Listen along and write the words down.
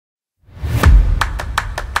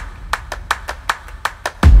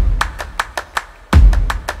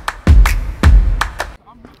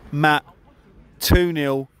Matt,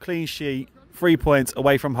 2-0, clean sheet, 3 points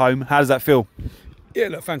away from home. How does that feel? Yeah,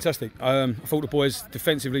 look, fantastic. I thought the boys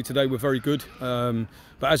defensively today were very good,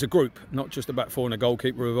 but as a group, not just the back four and the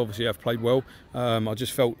goalkeeper, who obviously have played well. I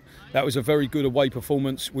just felt that was a very good away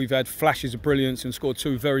performance. We've had flashes of brilliance and scored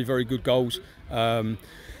 2 very, very good goals. And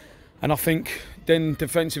I think then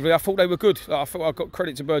defensively, I thought they were good. I thought I got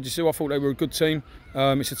credit to Burgess. I thought they were a good team.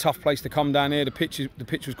 It's a tough place to come down here. The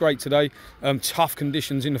pitch was great today. Tough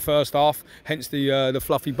conditions in the first half, hence the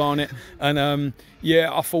fluffy barnet. And yeah,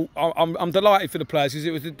 I thought I'm delighted for the players because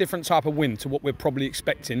it was a different type of win to what we're probably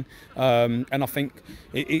expecting. And I think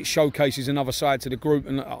it showcases another side to the group,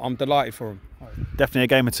 and I'm delighted for them. Definitely a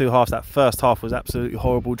game of 2 halves. That first half was absolutely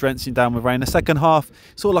horrible, drenching down with rain. The second half,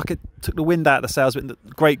 sort of like it took the wind out of the sails.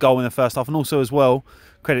 But great goal in the first half, and also as well,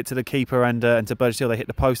 credit to the keeper and to Burgess. They hit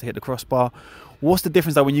the post, they hit the crossbar. What's the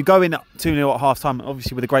difference though when you go in 2-0 at half time,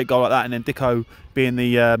 obviously with a great goal like that, and then Dicko being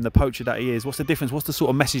the poacher that he is? What's the difference? What's the sort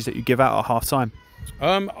of message that you give out at half time?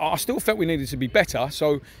 I still felt we needed to be better,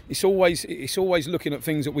 so it's always looking at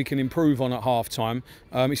things that we can improve on at half time.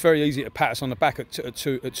 It's very easy to pat us on the back at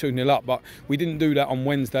 2-0 up, but we didn't do that on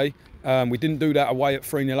Wednesday. We didn't do that away at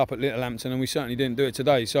 3-0 up at Littlehampton, and we certainly didn't do it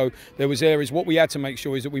today. So there was areas. What we had to make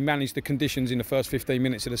sure is that we managed the conditions in the first 15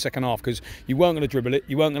 minutes of the second half, because you weren't going to dribble it,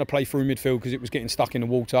 you weren't going to play through midfield because it was getting stuck in the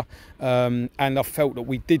water. And I felt that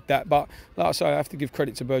we did that. But like I say, I have to give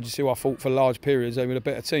credit to Burgess, who I thought for large periods they were a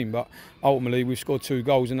better team. But ultimately we've scored 2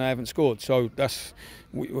 goals and they haven't scored. So that's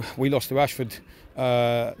we lost to Ashford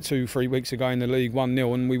 2-3 weeks ago in the league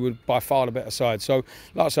 1-0, and we were by far the better side. So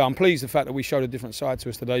like I say, I'm pleased the fact that we showed a different side to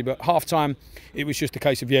us today. But half time it was just a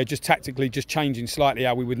case of just tactically just changing slightly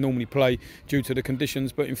how we would normally play due to the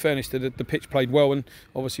conditions. But in fairness to the pitch played well, and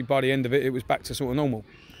obviously by the end of it was back to sort of normal.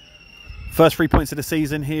 First 3 points of the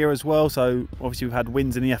season here as well. So obviously we've had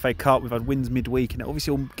wins in the FA Cup, we've had wins midweek, and it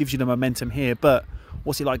obviously all gives you the momentum here. But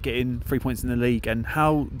what's it like getting 3 points in the league, and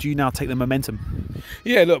how do you now take the momentum?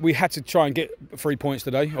 Yeah, look, we had to try and get 3 points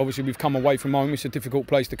today. Obviously we've come away from home. It's a difficult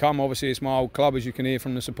place to come. Obviously it's my old club, as you can hear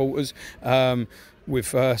from the supporters.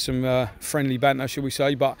 With some friendly banter, shall we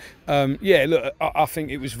say. But yeah, look, I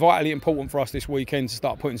think it was vitally important for us this weekend to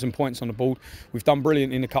start putting some points on the board. We've done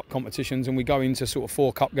brilliant in the cup competitions, and we go into sort of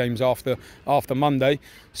 4 cup games after Monday.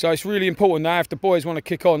 So it's really important now. If the boys want to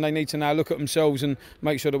kick on, they need to now look at themselves and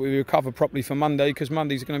make sure that we recover properly for Monday, because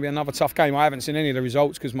Monday's going to be another tough game. I haven't seen any of the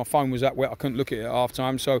results because my phone was that wet I couldn't look at it at half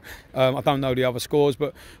time. So I don't know the other scores,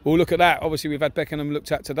 but we'll look at that. Obviously we've had Beckenham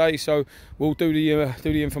looked at today, so we'll do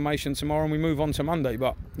the information tomorrow and we move on to Monday.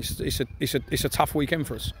 But it's a tough weekend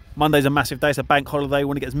for us. Monday's a massive day. It's a bank holiday. We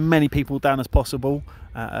want to get as many people down as possible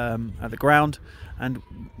at the ground. And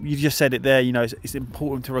you just said it there. You know, it's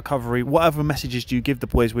important to recovery. What other messages do you give the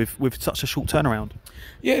boys with such a short turnaround?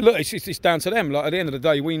 Yeah, look, it's down to them. Like, at the end of the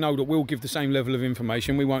day, we know that we'll give the same level of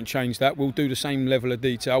information. We won't change that. We'll do the same level of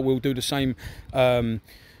detail. We'll do the same.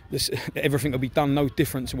 Everything will be done no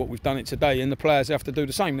different to what we've done it today, and the players have to do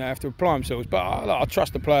the same. They have to apply themselves. But I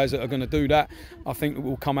trust the players that are going to do that. I think it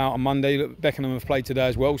will come out on Monday. Look, Beckenham have played today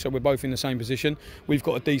as well, so we're both in the same position. We've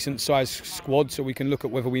got a decent sized squad, so we can look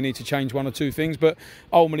at whether we need to change 1 or 2 things. But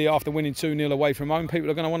ultimately, after winning 2-0 away from home,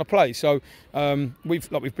 people are going to want to play. So we've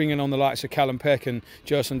bringing on the likes of Callum Peck, and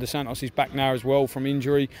Gerson Dos Santos is back now as well from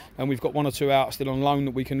injury, and we've got 1 or 2 out still on loan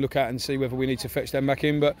that we can look at and see whether we need to fetch them back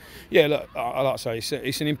in. But yeah, look, I like to say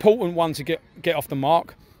it's an important one to get off the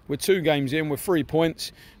mark. We're 2 games in, we're 3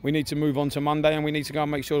 points. We need to move on to Monday, and we need to go and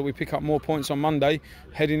make sure that we pick up more points on Monday,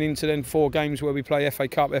 heading into then 4 games where we play FA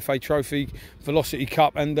Cup, FA Trophy, Velocity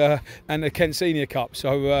Cup, and the Kent Senior Cup.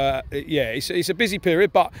 So yeah, it's a busy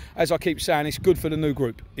period, but as I keep saying, it's good for the new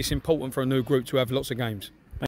group. It's important for a new group to have lots of games.